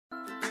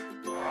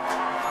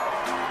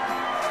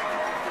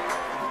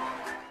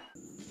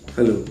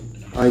Hello,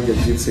 I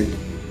Jagjit Singh,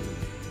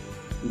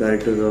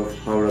 Director of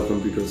Howrah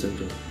Computer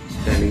Center,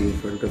 standing in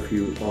front of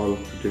you all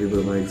to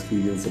deliver my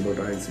experience about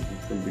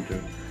IACT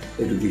Computer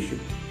Education.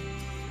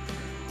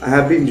 I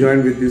have been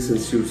joined with this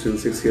institute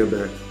since 6 years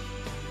back,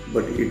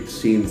 but it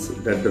seems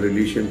that the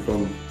relation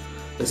from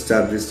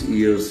established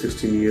years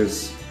 16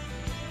 years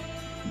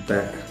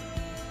back,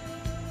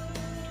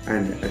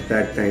 and at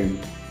that time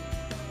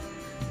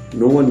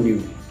no one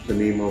knew the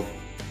name of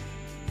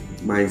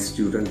my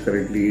institute, and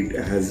currently it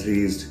has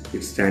raised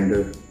its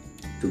standard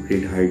to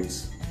great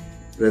heights.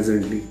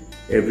 Presently,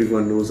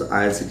 everyone knows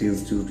IACT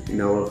Institute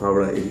in our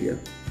Howrah area.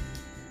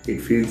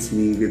 It fills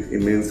me with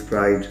immense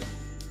pride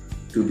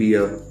to be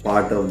a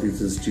part of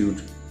this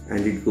institute,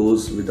 and it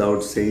goes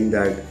without saying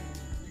that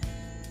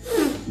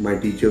my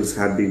teachers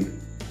have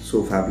been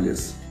so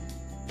fabulous.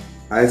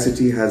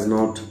 IACT has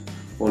not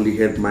only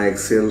helped my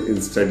excel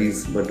in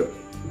studies but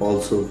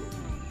also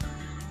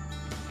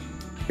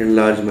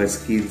enlarge my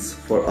skills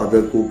for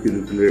other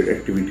co-curricular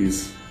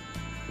activities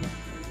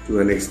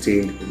to an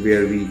extent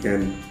where we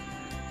can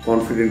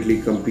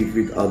confidently compete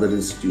with other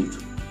institutes.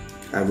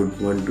 I would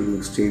want to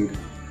extend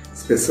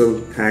special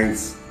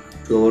thanks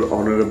to our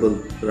Honorable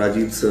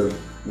Rajiv Sir,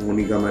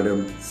 Monica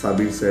Madam,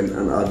 Sabir Sen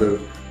and others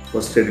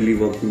for steadily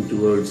working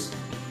towards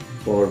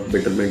for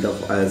betterment of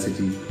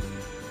IACT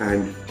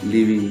and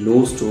leaving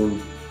no stone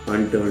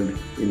unturned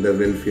in the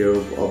welfare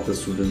of the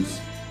students.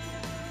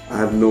 I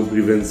have no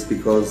grievance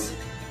because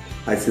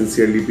I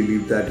sincerely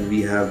believe that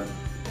we have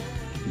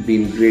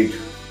been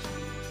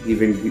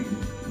given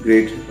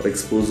great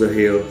exposure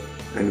here,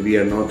 and we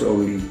are not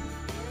only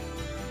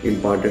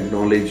imparted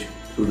knowledge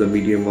through the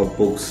medium of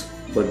books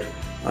but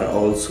are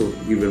also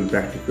given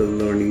practical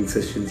learning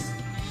sessions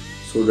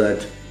so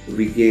that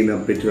we gain a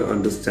better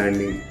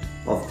understanding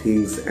of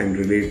things and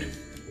relate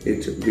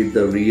it with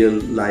the real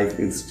life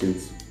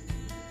instance.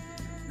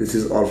 This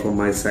is all from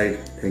my side.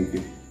 Thank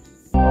you.